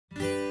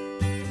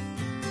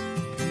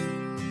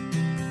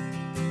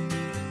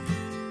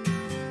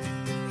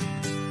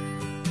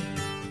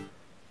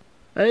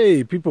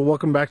Hey people,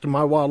 welcome back to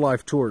my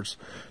wildlife tours.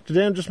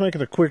 Today I'm just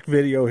making a quick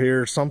video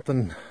here,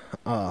 something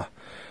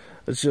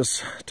that's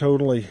just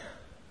totally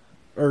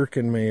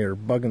irking me or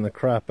bugging the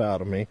crap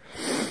out of me.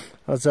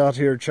 I was out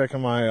here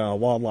checking my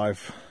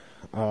wildlife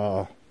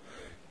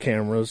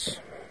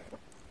cameras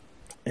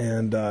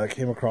and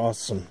came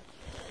across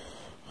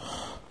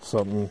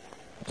something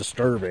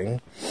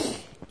disturbing.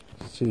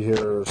 See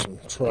here, some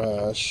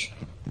trash.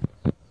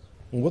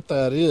 And what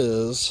that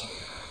is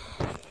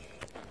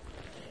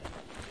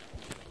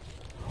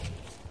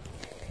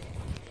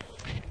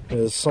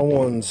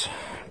someone's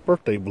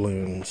birthday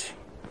balloons.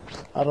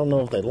 I don't know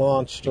if they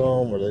launched them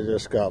or they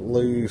just got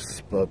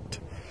loose, but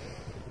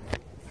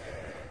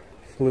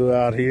flew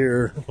out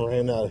here,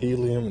 ran out of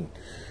helium, and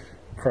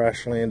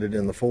crash landed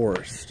in the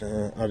forest.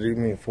 I do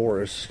mean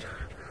forest.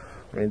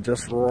 I mean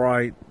just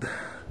right,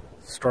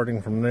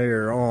 starting from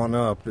there on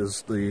up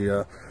is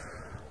the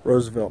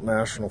Roosevelt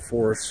National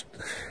Forest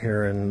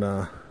here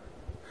in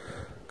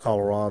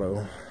Colorado.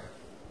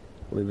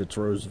 I believe it's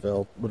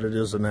Roosevelt, but it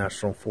is a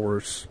national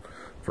forest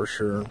for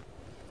sure.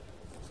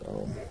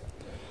 So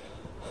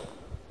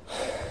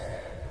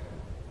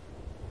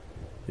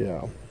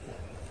yeah,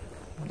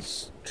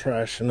 it's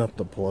trashing up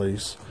the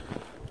place.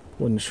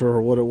 Wasn't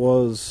sure what it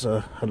was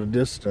at a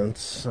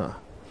distance,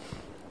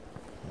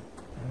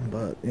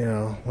 but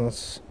yeah,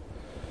 that's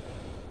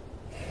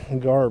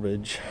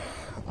garbage.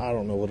 I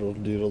don't know what it'll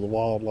do to the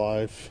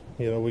wildlife.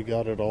 You know, we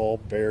got it all: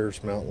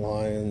 bears, mountain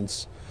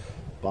lions,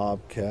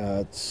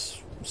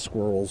 bobcats,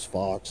 squirrels,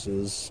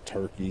 foxes,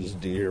 turkeys,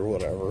 deer,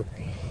 whatever.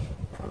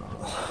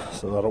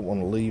 So I don't want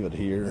to leave it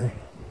here.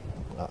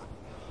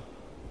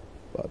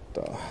 But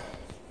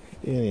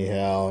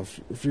anyhow,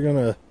 if you're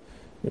gonna,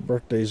 your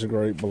birthdays are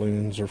great,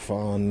 balloons are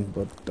fun,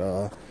 but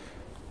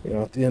you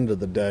know, at the end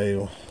of the day,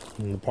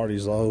 when the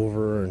party's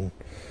over and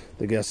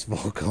the guests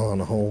have all gone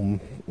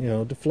home, you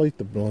know, deflate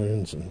the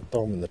balloons and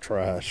throw them in the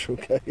trash,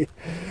 okay?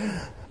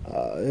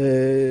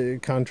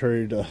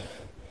 Contrary to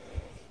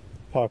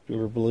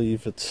popular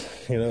belief, it's,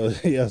 you know,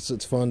 yes,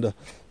 it's fun to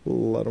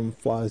let them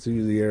fly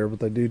through the air, but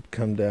they do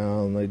come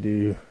down, they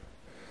do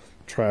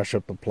trash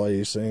up the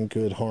place and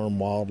could harm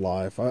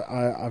wildlife.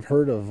 I've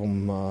heard of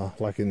them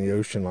like in the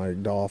ocean,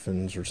 like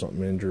dolphins or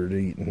something injured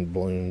eating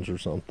balloons or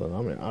something.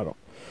 I mean, I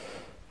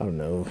don't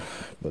know,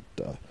 but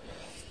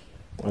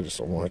I just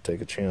don't want to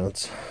take a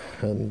chance.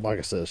 And like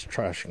I said, it's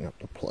trashing up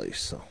the place.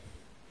 So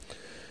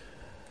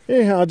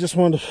anyhow, I just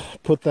wanted to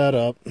put that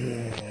up,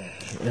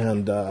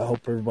 and I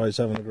hope everybody's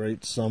having a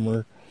great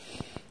summer.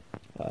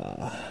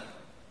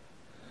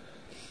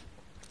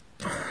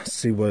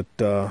 See what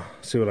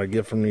I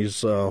get from these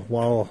trail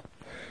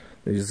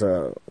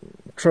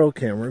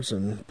cameras,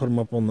 and put them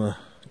up on the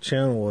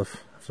channel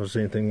if there's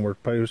anything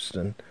worth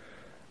posting.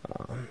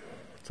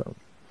 So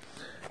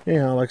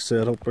anyhow, like I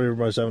said, hope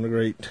everybody's having a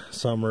great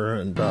summer,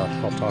 and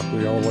I'll talk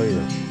to you all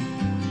later.